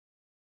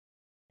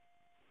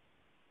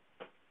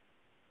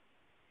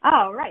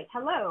All right.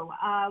 Hello.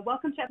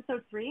 Welcome to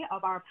episode 3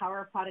 of our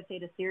Power of Product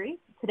Data series.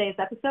 Today's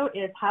episode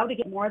is how to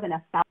get more than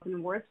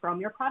 1,000 words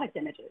from your product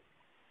images.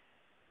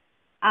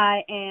 I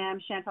am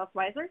Chantal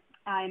Swizer.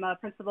 I'm a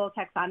principal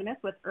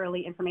taxonomist with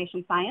Early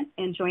Information Science,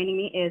 and joining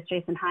me is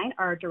Jason Hein,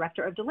 our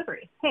Director of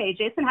Delivery. Hey,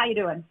 Jason, how you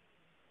doing?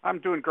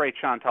 I'm doing great,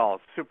 Chantal.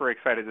 Super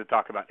excited to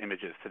talk about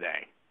images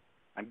today.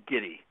 I'm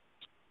giddy.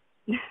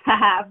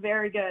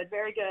 Very good,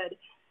 very good.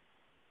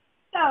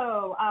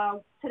 So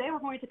today we're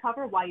going to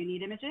cover why you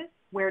need images,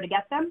 where to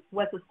get them,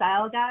 what's a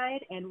style guide,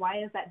 and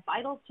why is that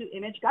vital to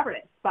image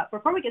governance. But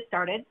before we get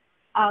started,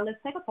 let's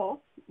take a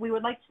poll. We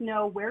would like to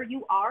know where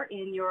you are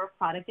in your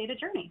product data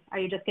journey. Are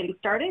you just getting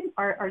started,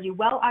 or are you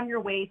well on your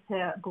way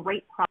to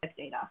great product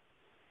data?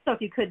 So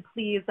if you could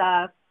please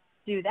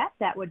do that,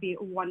 that would be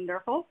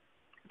wonderful.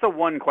 It's a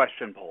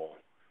one-question poll.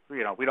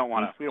 You know, we don't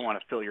want to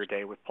fill your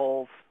day with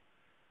polls.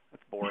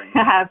 That's boring.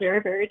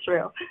 Very, very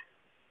true.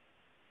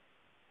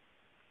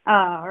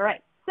 All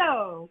right.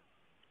 So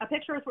a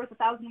picture is worth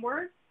 1,000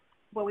 words.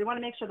 Well, we want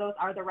to make sure those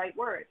are the right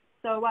words.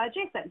 So,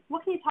 Jason,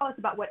 what can you tell us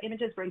about what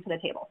images bring to the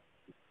table?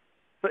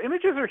 So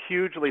images are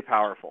hugely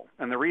powerful,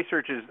 and the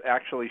research is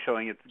actually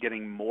showing it's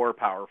getting more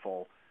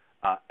powerful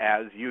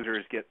as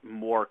users get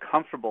more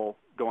comfortable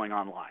going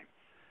online.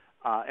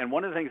 And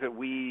one of the things that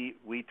we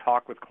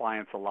talk with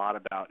clients a lot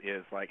about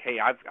is like, hey,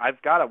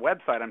 I've got a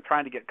website. I'm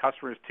trying to get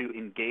customers to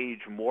engage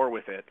more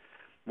with it.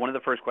 One of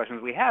the first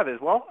questions we have is,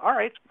 well, all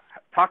right,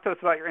 talk to us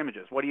about your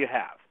images. What do you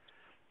have?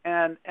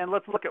 And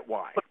let's look at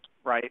why,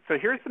 right? So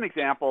here's an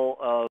example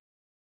of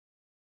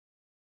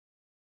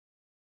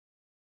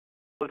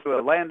let's do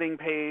a landing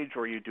page,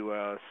 or you do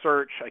a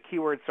search, a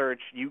keyword search.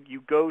 You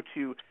go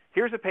to,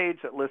 here's a page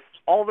that lists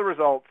all the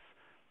results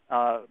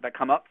that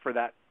come up for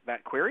that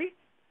query.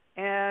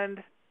 And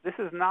this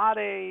is not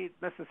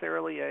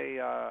necessarily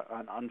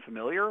an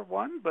unfamiliar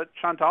one, but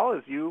Chantal,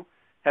 as you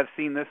have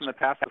seen this in the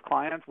past with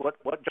clients, what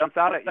jumps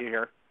out at you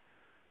here?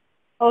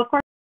 Well, of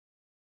course,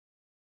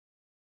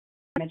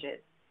 images.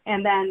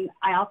 And then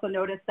I also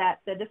noticed that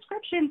the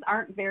descriptions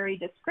aren't very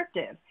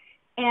descriptive.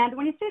 And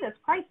when you see this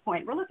price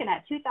point, we're looking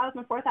at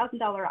 $2,000,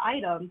 $4,000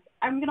 items.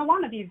 I'm going to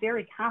want to be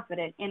very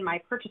confident in my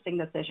purchasing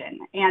decision.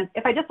 And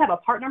if I just have a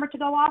part number to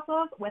go off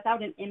of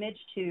without an image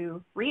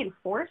to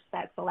reinforce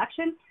that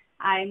selection,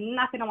 I'm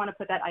not going to want to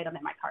put that item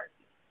in my cart.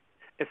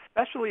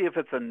 Especially if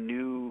it's a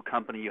new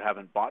company you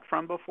haven't bought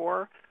from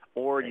before,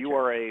 or you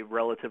are a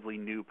relatively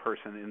new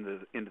person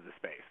into the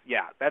space.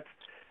 Yeah,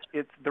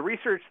 it's the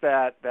research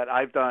that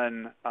I've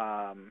done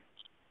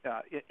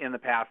in the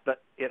past, that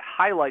it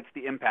highlights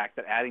the impact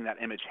that adding that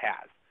image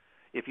has.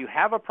 If you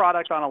have a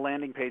product on a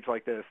landing page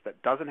like this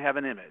that doesn't have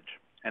an image,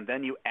 and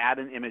then you add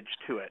an image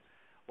to it,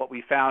 what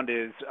we found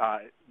is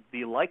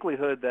the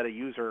likelihood that a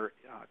user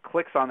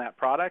clicks on that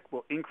product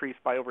will increase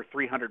by over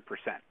 300%.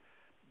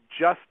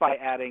 Just by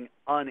adding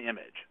an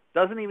image.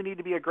 Doesn't even need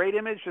to be a great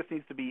image, just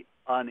needs to be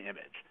an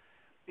image.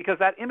 Because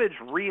that image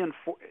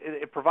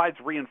it provides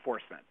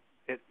reinforcement.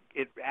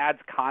 It adds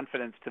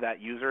confidence to that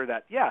user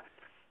that, yeah,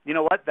 you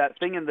know what, that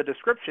thing in the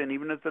description,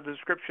 even if the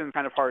description is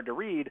kind of hard to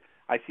read,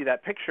 I see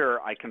that picture,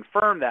 I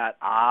confirm that,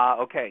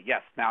 okay,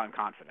 yes, now I'm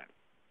confident.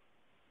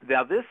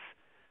 Now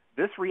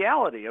this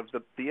reality of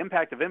the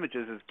impact of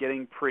images is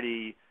getting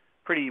pretty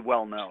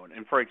well known.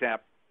 And for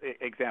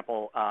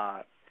example,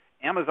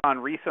 Amazon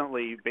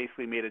recently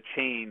basically made a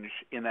change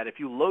in that if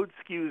you load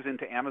SKUs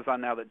into Amazon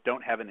now that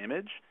don't have an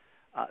image,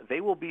 they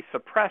will be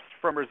suppressed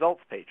from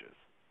results pages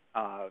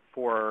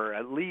for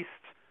at least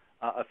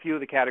a few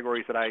of the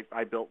categories that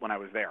I built when I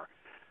was there.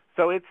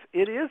 So it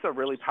is a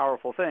really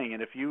powerful thing,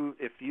 and if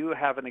you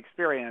have an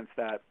experience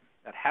that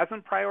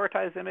hasn't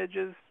prioritized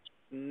images,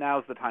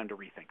 now's the time to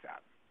rethink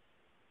that.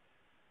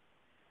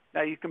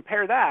 Now you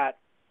compare that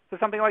to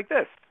something like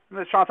this.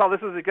 Chantal,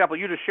 this is an example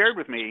you just shared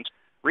with me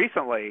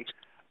recently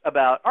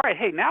about, all right,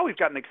 hey, now we've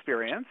got an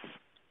experience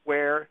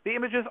where the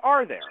images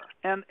are there.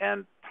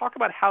 And talk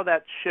about how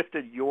that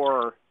shifted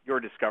your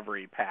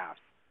discovery path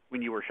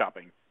when you were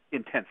shopping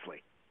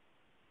intensely.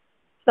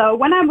 So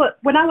when I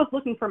was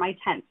looking for my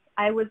tents,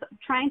 I was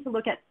trying to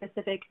look at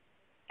specific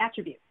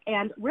attributes.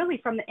 And really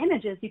from the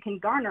images, you can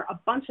garner a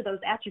bunch of those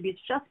attributes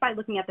just by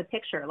looking at the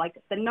picture, like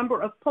the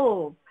number of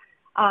poles,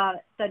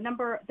 the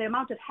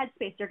amount of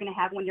headspace you're going to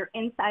have when you're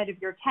inside of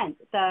your tent,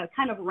 the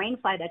kind of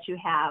rainfly that you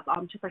have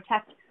to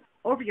protect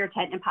over your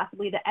tent, and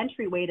possibly the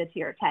entryway to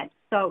your tent.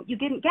 So you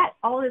can get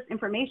all this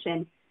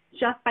information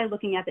just by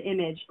looking at the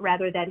image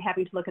rather than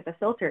having to look at the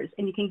filters.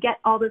 And you can get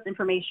all this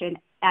information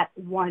at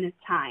one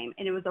time.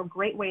 And it was a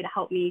great way to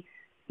help me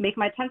make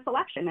my tent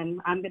selection.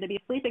 And I'm going to be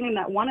sleeping in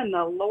that one in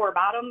the lower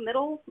bottom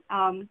middle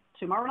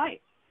tomorrow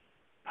night.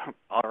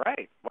 All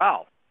right.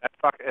 Wow.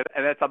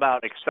 And that's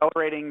about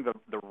accelerating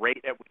the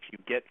rate at which you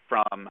get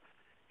from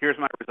here's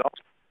my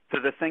results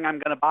to the thing I'm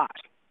going to buy.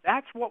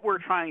 That's what we're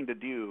trying to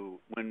do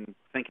when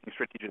thinking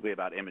strategically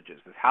about images,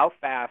 is how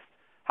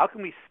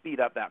can we speed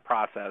up that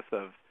process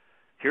of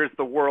here's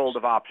the world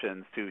of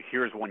options to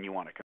here's one you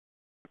want to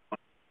consume.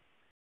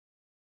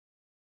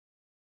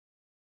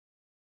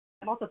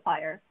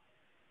 Multiplier.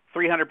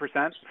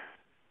 300%.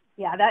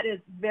 Yeah, that is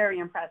very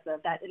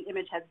impressive that an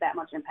image has that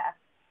much impact.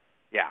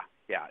 Yeah,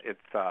 yeah.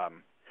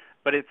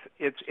 But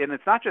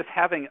it's not just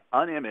having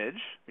an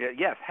image.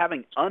 Yes,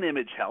 having an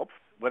image helps,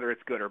 whether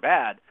it's good or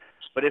bad.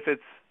 But if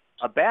it's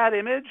a bad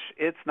image,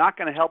 it's not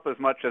going to help as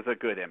much as a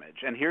good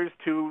image. And here's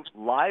two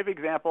live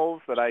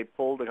examples that I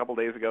pulled a couple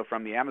days ago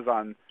from the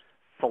Amazon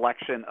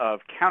selection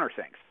of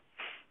countersinks.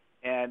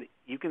 And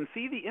you can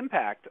see the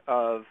impact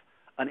of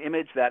an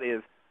image that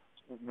is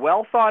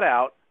well thought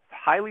out,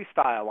 highly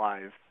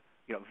stylized,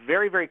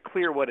 very, very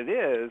clear what it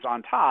is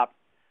on top.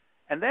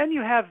 And then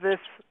you have this,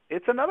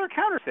 it's another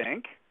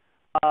countersink,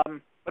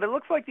 but it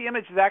looks like the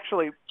image is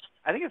actually,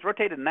 I think it's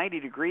rotated 90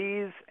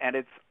 degrees, and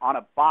it's on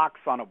a box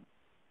on a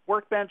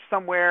workbench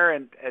somewhere,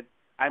 and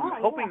I'm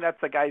hoping that's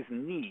the guy's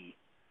knee.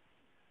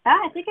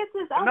 I think it's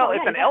his elbow. No,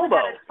 it's an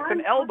elbow. It's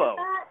an elbow.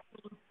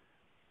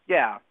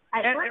 Yeah.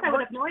 At first, I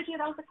would have no idea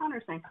that was a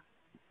countersink.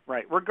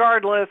 Right.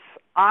 Regardless,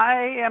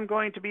 I am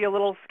going to be a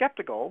little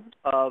skeptical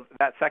of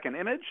that second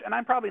image, and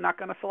I'm probably not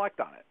going to select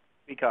on it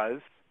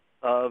because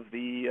of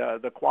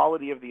the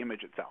quality of the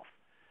image itself.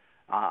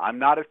 I'm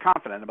not as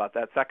confident about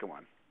that second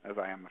one as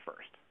I am the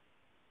first.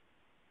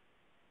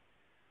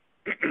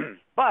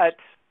 But,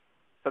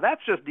 so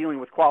that's just dealing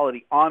with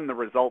quality on the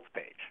results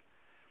page.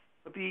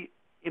 But the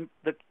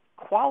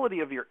quality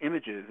of your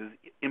images is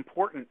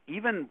important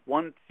even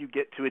once you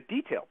get to a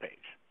detail page.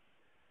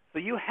 So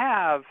you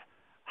have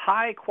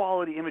high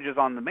quality images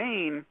on the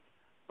main,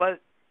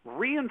 but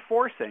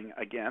reinforcing,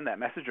 again, that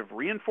message of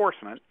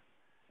reinforcement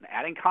and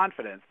adding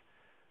confidence.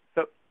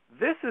 So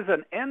this is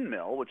an end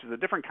mill, which is a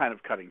different kind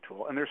of cutting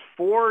tool, and there's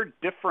 4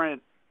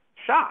 different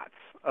shots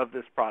of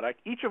this product,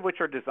 each of which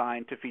are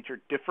designed to feature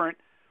different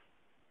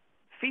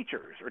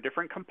features or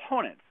different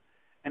components.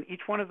 And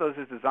each one of those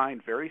is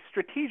designed very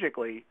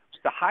strategically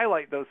to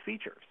highlight those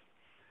features.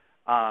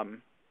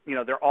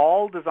 They're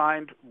all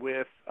designed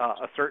with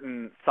a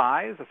certain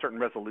size, a certain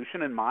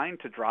resolution in mind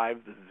to drive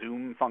the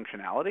zoom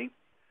functionality.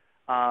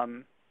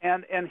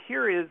 And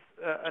here is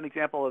an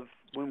example of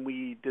when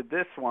we did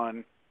this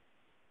one.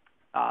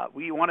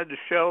 We wanted to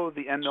show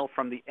the end mill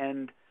from the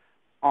end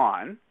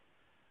on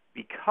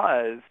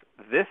because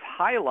this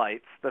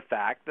highlights the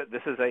fact that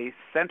this is a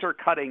center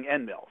cutting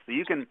end mill. So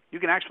you can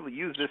actually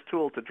use this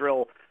tool to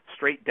drill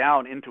straight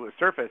down into a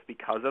surface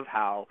because of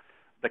how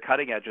the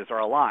cutting edges are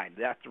aligned.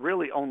 That's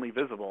really only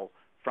visible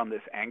from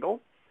this angle.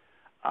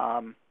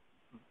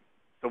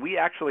 So we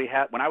actually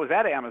had, when I was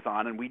at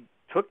Amazon and we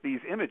took these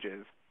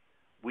images,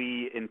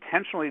 we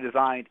intentionally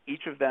designed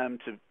each of them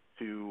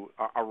to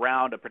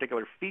around a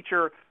particular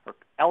feature or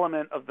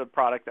element of the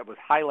product that was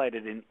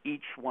highlighted in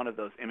each one of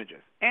those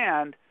images.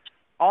 And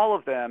all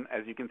of them,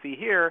 as you can see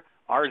here,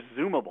 are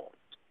zoomable.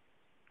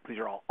 These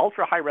are all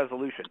ultra high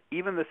resolution,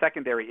 even the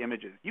secondary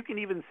images. You can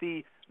even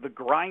see the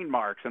grind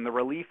marks and the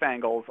relief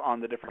angles on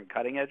the different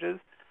cutting edges.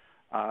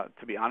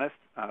 To be honest,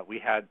 we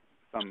had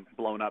some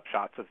blown up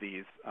shots of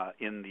these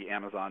in the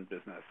Amazon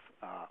business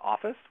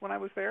office when I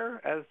was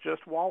there as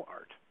just wall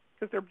art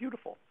because they're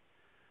beautiful.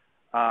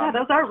 Yeah,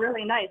 those are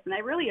really nice, and I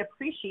really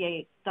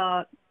appreciate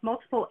the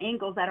multiple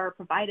angles that are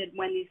provided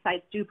when these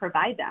sites do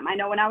provide them. I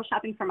know when I was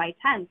shopping for my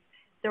tents,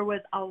 there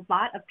was a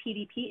lot of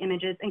PDP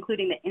images,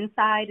 including the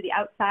inside, the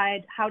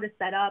outside, how to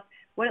set up,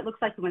 what it looks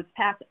like when it's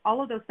packed.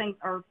 All of those things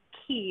are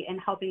key in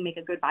helping make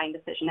a good buying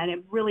decision, and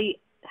it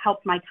really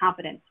helped my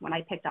confidence when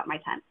I picked out my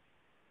tent.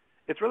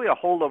 It's really a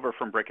holdover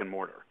from brick and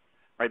mortar.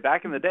 Right,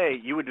 back in the day,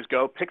 you would just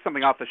go pick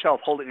something off the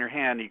shelf, hold it in your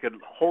hand, you could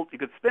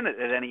spin it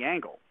at any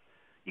angle.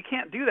 You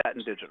can't do that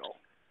in digital.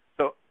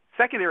 So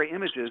secondary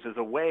images is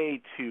a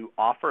way to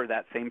offer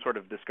that same sort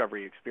of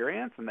discovery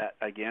experience and that,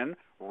 again,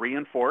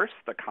 reinforce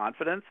the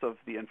confidence of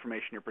the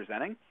information you're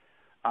presenting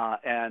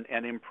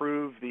and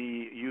improve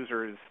the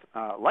user's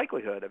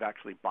likelihood of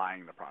actually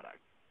buying the product.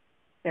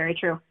 Very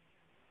true.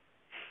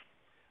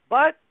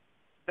 But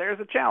there's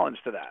a challenge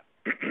to that,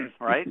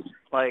 right?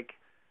 Like,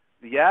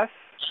 yes,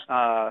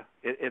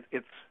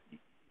 it's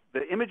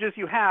the images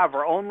you have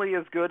are only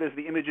as good as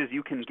the images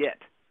you can get.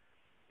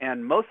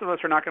 And most of us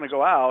are not going to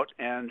go out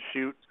and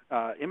shoot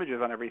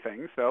images on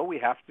everything, so we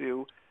have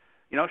to,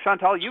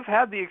 Chantal, you've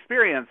had the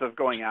experience of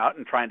going out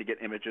and trying to get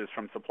images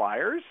from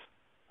suppliers.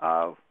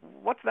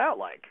 What's that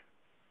like?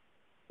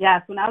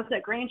 Yes, when I was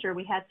at Grainger,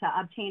 we had to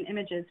obtain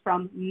images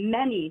from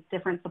many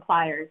different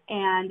suppliers,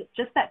 and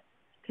just that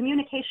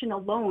communication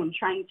alone,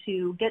 trying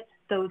to get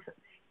those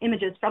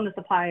images from the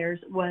suppliers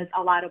was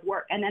a lot of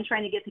work. And then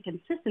trying to get the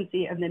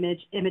consistency of the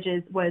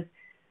images was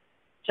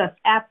just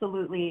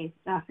absolutely,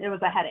 it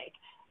was a headache.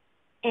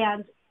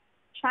 And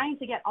trying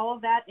to get all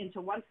of that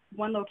into one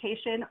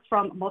location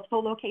from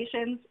multiple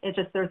locations,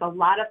 there's a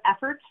lot of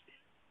effort,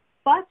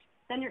 but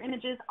then your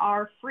images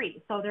are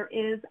free. So there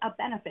is a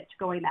benefit to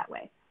going that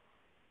way.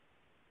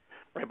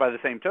 Right. By the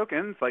same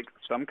tokens, like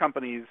some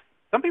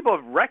people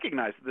have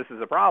recognized that this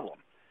is a problem.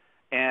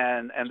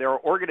 And there are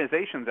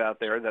organizations out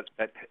there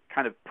that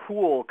kind of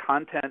pool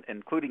content,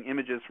 including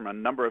images from a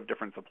number of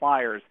different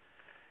suppliers,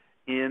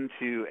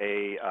 into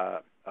a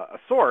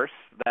source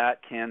that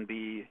can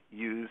be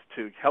used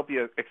to help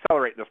you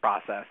accelerate this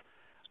process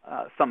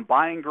Some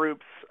buying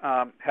groups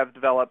have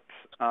developed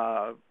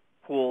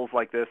pools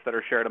like this that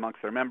are shared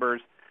amongst their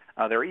members.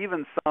 There are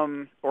even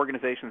some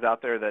organizations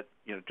out there that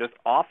just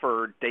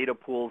offer data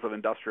pools of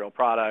industrial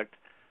product.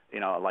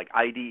 Like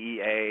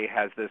IDEA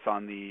has this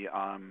on the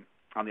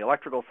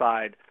electrical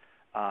side.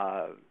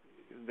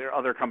 There are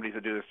other companies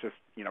that do this just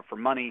for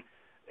money.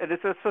 And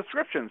it's a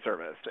subscription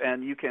service,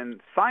 and you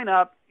can sign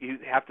up. You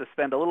have to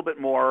spend a little bit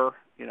more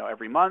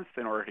every month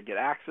in order to get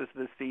access to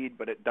this feed,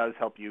 but it does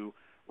help you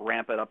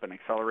ramp it up and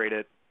accelerate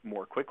it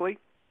more quickly.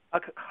 A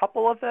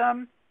couple of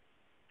them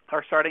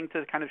are starting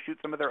to kind of shoot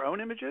some of their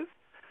own images,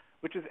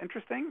 which is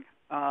interesting,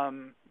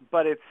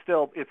 but it's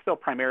still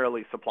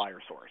primarily supplier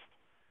sourced.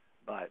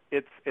 But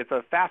it's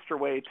a faster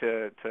way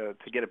to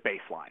get a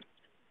baseline.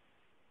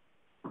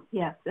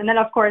 Yes, and then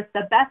of course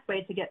the best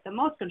way to get the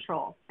most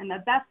control and the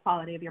best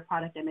quality of your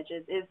product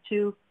images is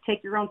to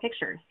take your own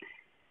pictures.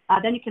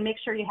 Then you can make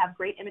sure you have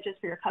great images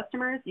for your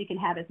customers. You can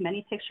have as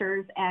many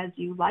pictures as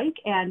you like,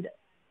 and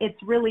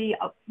it's really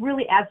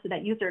adds to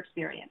that user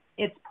experience.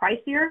 It's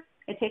pricier,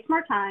 it takes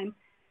more time,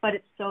 but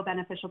it's so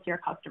beneficial to your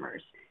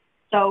customers.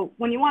 So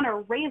when you want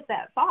to raise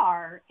that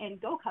bar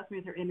and go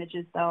customize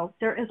images, though,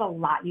 there is a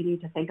lot you need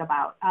to think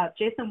about.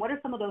 Jason, what are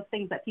some of those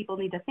things that people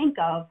need to think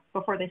of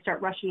before they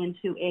start rushing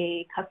into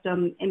a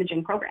custom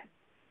imaging program?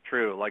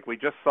 True. Like we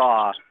just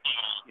saw,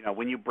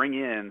 when you bring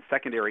in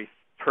secondary,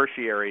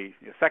 tertiary,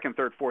 second,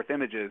 third, fourth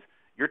images,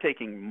 you're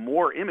taking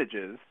more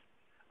images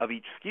of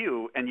each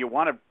SKU, and you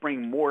want to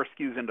bring more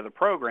SKUs into the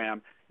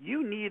program.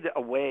 You need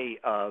a way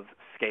of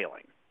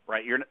scaling,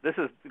 right? This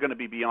is going to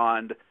be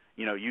beyond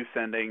you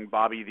sending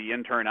Bobby the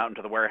intern out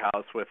into the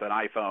warehouse with an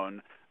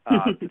iPhone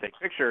to take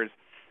pictures.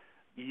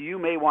 You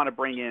may want to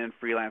bring in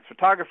freelance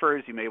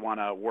photographers. You may want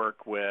to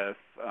work with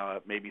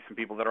maybe some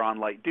people that are on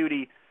light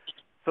duty.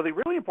 So the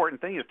really important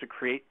thing is to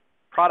create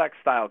product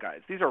style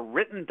guides. These are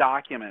written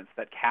documents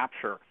that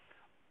capture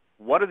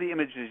what are the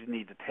images you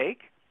need to take,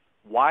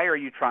 why are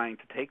you trying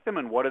to take them,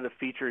 and what are the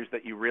features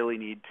that you really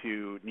need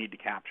to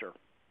capture.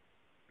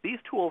 These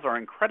tools are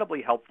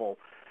incredibly helpful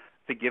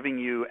to giving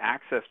you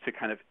access to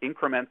kind of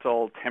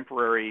incremental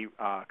temporary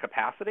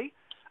capacity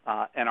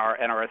and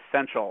are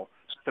essential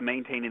to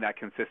maintaining that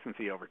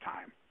consistency over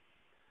time.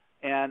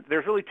 And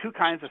there's really two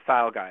kinds of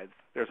style guides.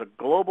 There's a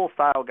global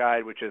style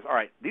guide, which is, all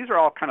right, these are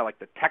all kind of like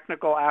the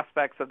technical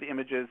aspects of the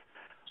images.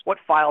 What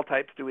file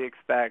types do we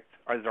expect?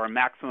 Is there a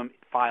maximum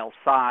file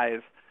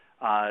size?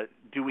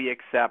 Do we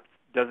accept,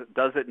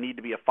 does it need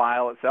to be a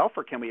file itself,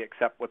 or can we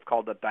accept what's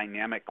called a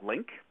dynamic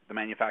link? The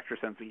manufacturer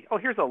sends me,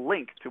 here's a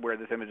link to where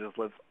this image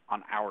lives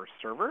on our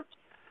server.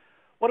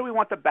 What do we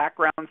want the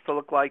backgrounds to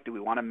look like? Do we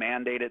want to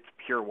mandate it's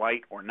pure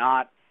white or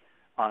not?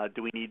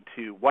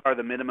 What are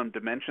the minimum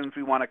dimensions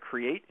we want to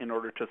create in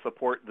order to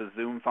support the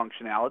zoom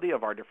functionality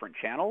of our different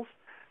channels?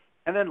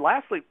 And then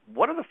lastly,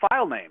 what are the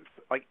file names?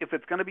 Like if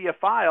it's going to be a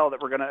file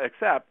that we're going to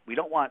accept, we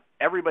don't want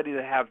everybody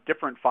to have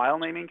different file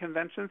naming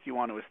conventions. You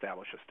want to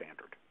establish a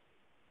standard.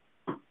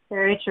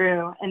 Very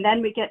true. And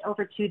then we get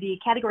over to the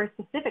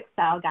category-specific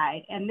style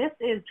guide, and this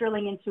is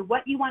drilling into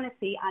what you want to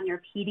see on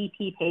your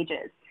PDP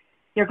pages.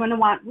 You're going to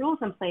want rules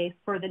in place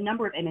for the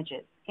number of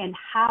images and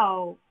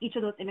how each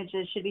of those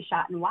images should be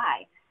shot and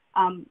why.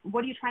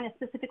 What are you trying to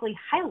specifically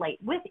highlight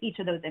with each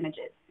of those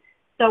images?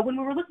 So when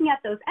we were looking at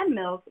those end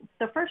mills,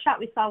 the first shot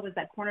we saw was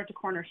that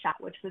corner-to-corner shot,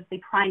 which was the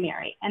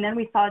primary. And then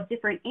we saw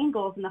different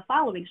angles in the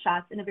following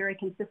shots in a very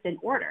consistent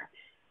order.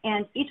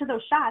 And each of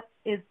those shots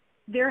is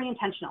very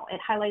intentional. It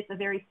highlights a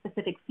very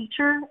specific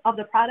feature of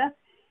the product.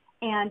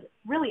 And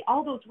really,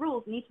 all those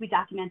rules need to be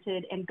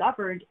documented and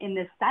governed in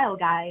this style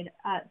guide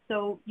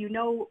so you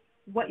know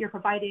what you're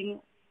providing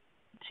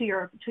to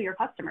your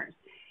customers.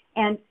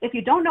 And if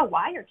you don't know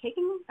why you're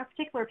taking a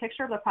particular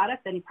picture of the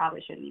product, then you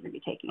probably shouldn't even be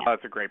taking it. Oh,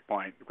 that's a great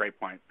point. Great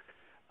point.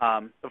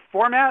 The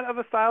format of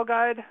a style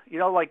guide,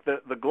 like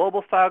the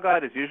global style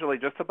guide is usually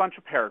just a bunch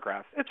of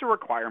paragraphs. It's a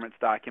requirements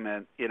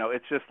document.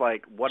 It's just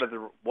like what is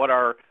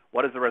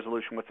the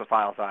resolution, what's the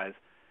file size.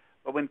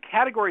 But when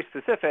category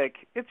specific,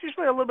 it's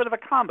usually a little bit of a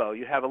combo.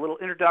 You have a little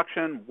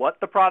introduction, what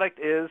the product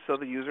is, so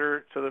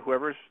that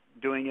whoever's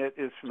doing it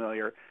is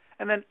familiar.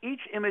 And then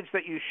each image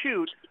that you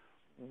shoot,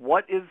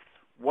 what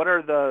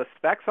are the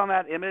specs on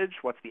that image?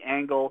 What's the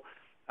angle?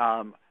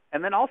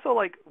 And then also,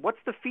 like, what's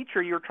the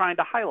feature you're trying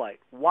to highlight?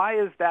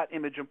 Why is that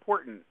image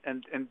important?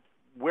 And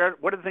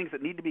what are the things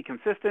that need to be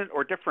consistent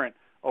or different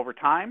over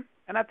time?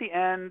 And at the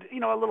end,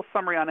 a little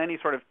summary on any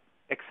sort of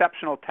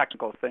exceptional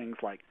technical things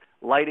like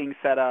lighting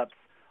setups,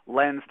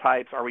 lens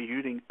types. Are we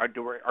using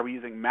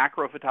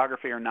macro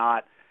photography or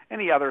not?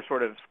 Any other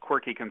sort of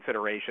quirky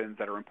considerations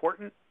that are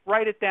important?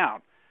 Write it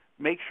down.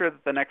 Make sure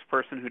that the next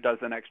person who does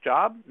the next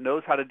job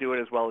knows how to do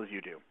it as well as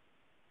you do.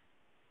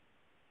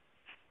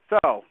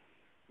 So,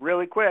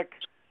 really quick,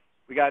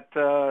 we got,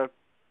 the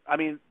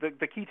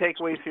key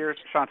takeaways here,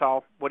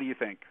 Chantal, what do you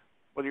think?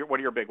 What are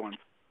your big ones?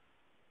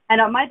 I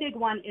know my big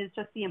one is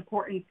just the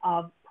importance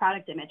of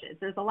product images.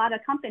 There's a lot of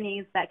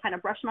companies that kind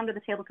of brush them under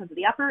the table because of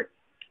the effort.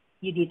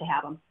 You need to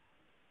have them.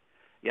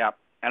 Yeah,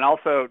 and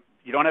also,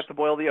 you don't have to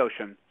boil the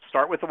ocean.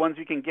 Start with the ones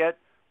you can get,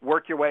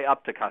 work your way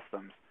up to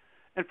customs.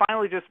 And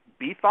finally, just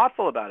be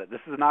thoughtful about it.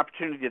 This is an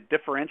opportunity to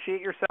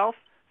differentiate yourself.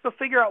 So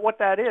figure out what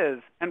that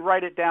is and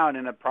write it down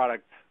in a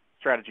product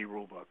strategy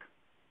rulebook.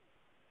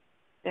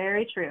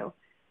 Very true.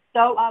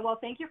 So, well,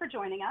 thank you for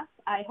joining us.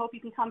 I hope you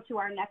can come to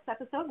our next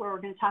episode where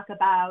we're going to talk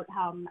about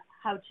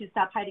how to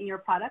stop hiding your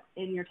products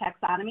in your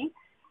taxonomy.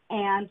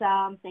 And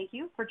thank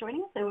you for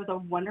joining us. It was a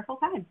wonderful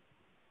time.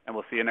 And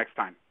we'll see you next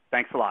time.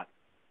 Thanks a lot.